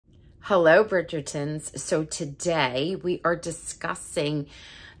Hello, Bridgertons. So today we are discussing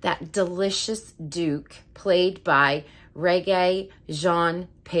that delicious Duke played by Rege Jean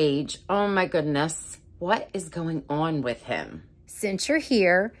Page. Oh my goodness, what is going on with him? Since you're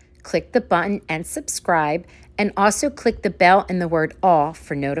here, click the button and subscribe, and also click the bell and the word all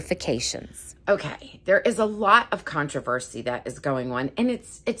for notifications. Okay, there is a lot of controversy that is going on, and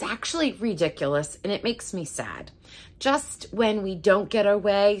it's actually ridiculous, and it makes me sad. Just when we don't get our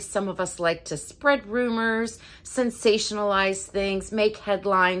way, some of us like to spread rumors, sensationalize things, make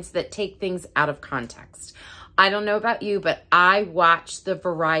headlines that take things out of context. I don't know about you, but I watched the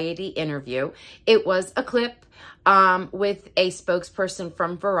Variety interview. It was a clip with a spokesperson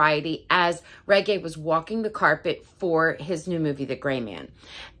from Variety as Rege was walking the carpet for his new movie, The Gray Man.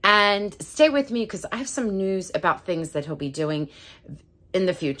 And stay with me because I have some news about things that he'll be doing in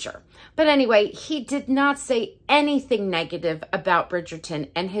the future. But anyway, he did not say anything negative about Bridgerton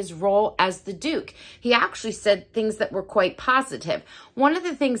and his role as the Duke. He actually said things that were quite positive. One of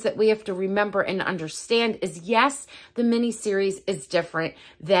the things that we have to remember and understand is, yes, the miniseries is different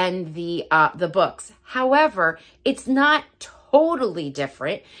than the books. However, it's not totally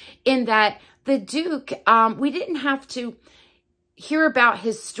different in that the Duke, we didn't have to hear about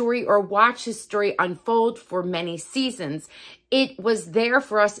his story or watch his story unfold for many seasons. It was there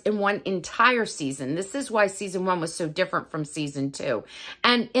for us in one entire season. This is why season 1 was so different from season 2.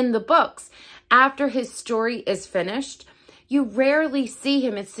 And in the books, after his story is finished, you rarely see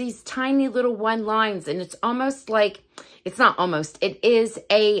him. It's these tiny little one lines, and it's almost like, it's not almost, it is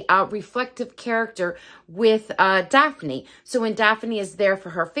a reflective character with Daphne. So when Daphne is there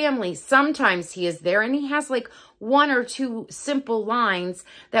for her family, sometimes he is there and he has like 1 or 2 simple lines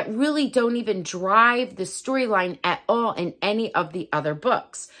that really don't even drive the storyline at all in any of the other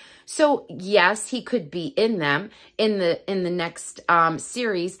books. So yes, he could be in them in the next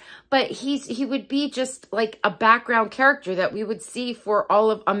series, but he would be just like a background character that we would see for all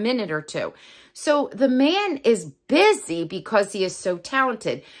of a minute or 2. So the man is busy because he is so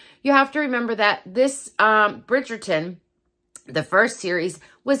talented. You have to remember that this Bridgerton, the first series,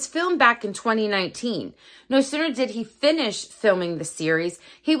 was filmed back in 2019. No sooner did he finish filming the series,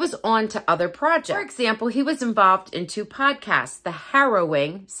 he was on to other projects. For example, he was involved in 2 podcasts, The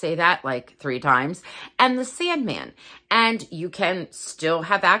Harrowing, say that like 3 times, and The Sandman. And you can still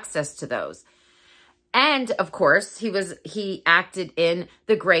have access to those. And of course, he acted in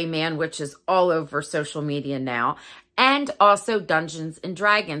The Gray Man, which is all over social media now, and also Dungeons and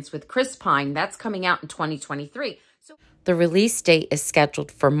Dragons with Chris Pine. That's coming out in 2023. So the release date is scheduled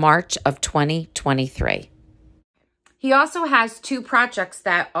for March of 2023. He also has 2 projects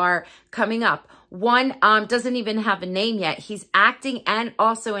that are coming up. One doesn't even have a name yet. He's acting and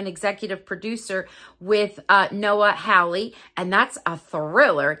also an executive producer with Noah Hawley, and that's a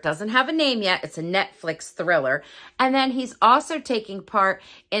thriller. It doesn't have a name yet. It's a Netflix thriller. And then he's also taking part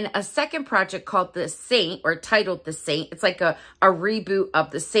in a second project called The Saint, or titled The Saint. It's like a reboot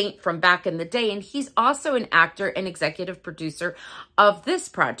of The Saint from back in the day, and he's also an actor and executive producer of this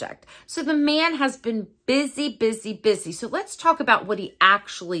project. So the man has been busy, busy, busy. So let's talk about what he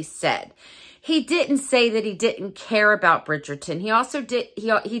actually said. He didn't say that he didn't care about Bridgerton. He also did,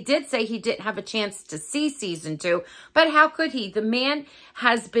 he did say he didn't have a chance to see season 2, but how could he? The man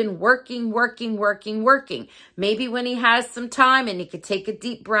has been working. Maybe when he has some time and he could take a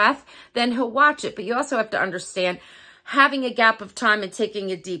deep breath, then he'll watch it. But you also have to understand, having a gap of time and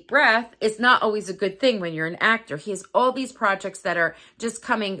taking a deep breath is not always a good thing when you're an actor. He has all these projects that are just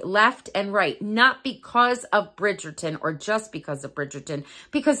coming left and right, not because of Bridgerton or just because of Bridgerton,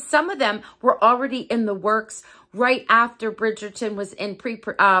 because some of them were already in the works right after Bridgerton was in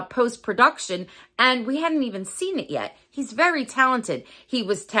post-production, and we hadn't even seen it yet. He's very talented. He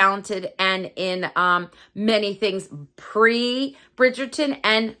was talented and in many things pre-Bridgerton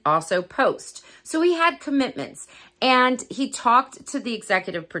and also post. So he had commitments. And he talked to the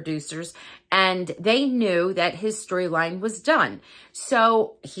executive producers, and they knew that his storyline was done.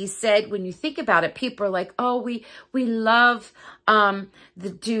 So he said, when you think about it, people are like, oh, we love the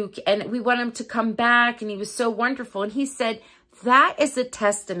Duke, and we want him to come back, and he was so wonderful. And he said, that is a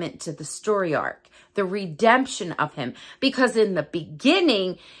testament to the story arc, the redemption of him, because in the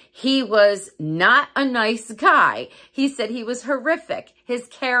beginning, he was not a nice guy. He said he was horrific, his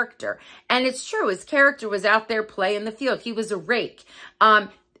character. And it's true, his character was out there playing the field. He was a rake,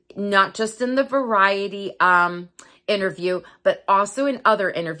 not just in the Variety interview, but also in other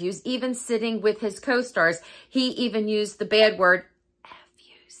interviews, even sitting with his co-stars. He even used the bad word,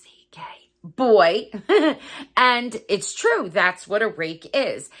 F-U-C-K, boy. And it's true. That's what a rake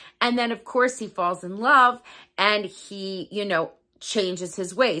is. And then, of course, he falls in love and he, you know, changes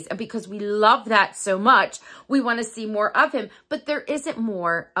his ways. And because we love that so much, we want to see more of him. But there isn't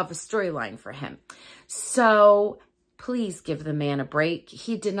more of a storyline for him. So please give the man a break.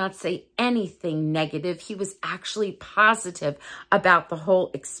 He did not say anything negative. He was actually positive about the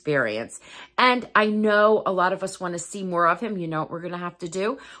whole experience. And I know a lot of us want to see more of him. You know what we're going to have to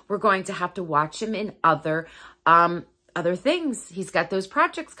do? We're going to have to watch him in other things. He's got those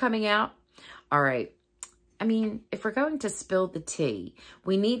projects coming out. All right. I mean, if we're going to spill the tea,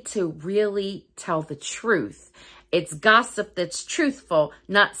 we need to really tell the truth. It's gossip that's truthful,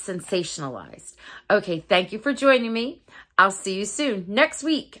 not sensationalized. Okay, thank you for joining me. I'll see you soon. Next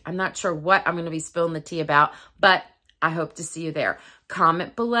week, I'm not sure what I'm going to be spilling the tea about, but I hope to see you there.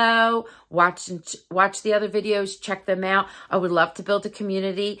 Comment below, watch the other videos, check them out. I would love to build a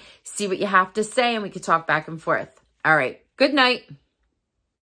community, see what you have to say, and we could talk back and forth. All right, good night.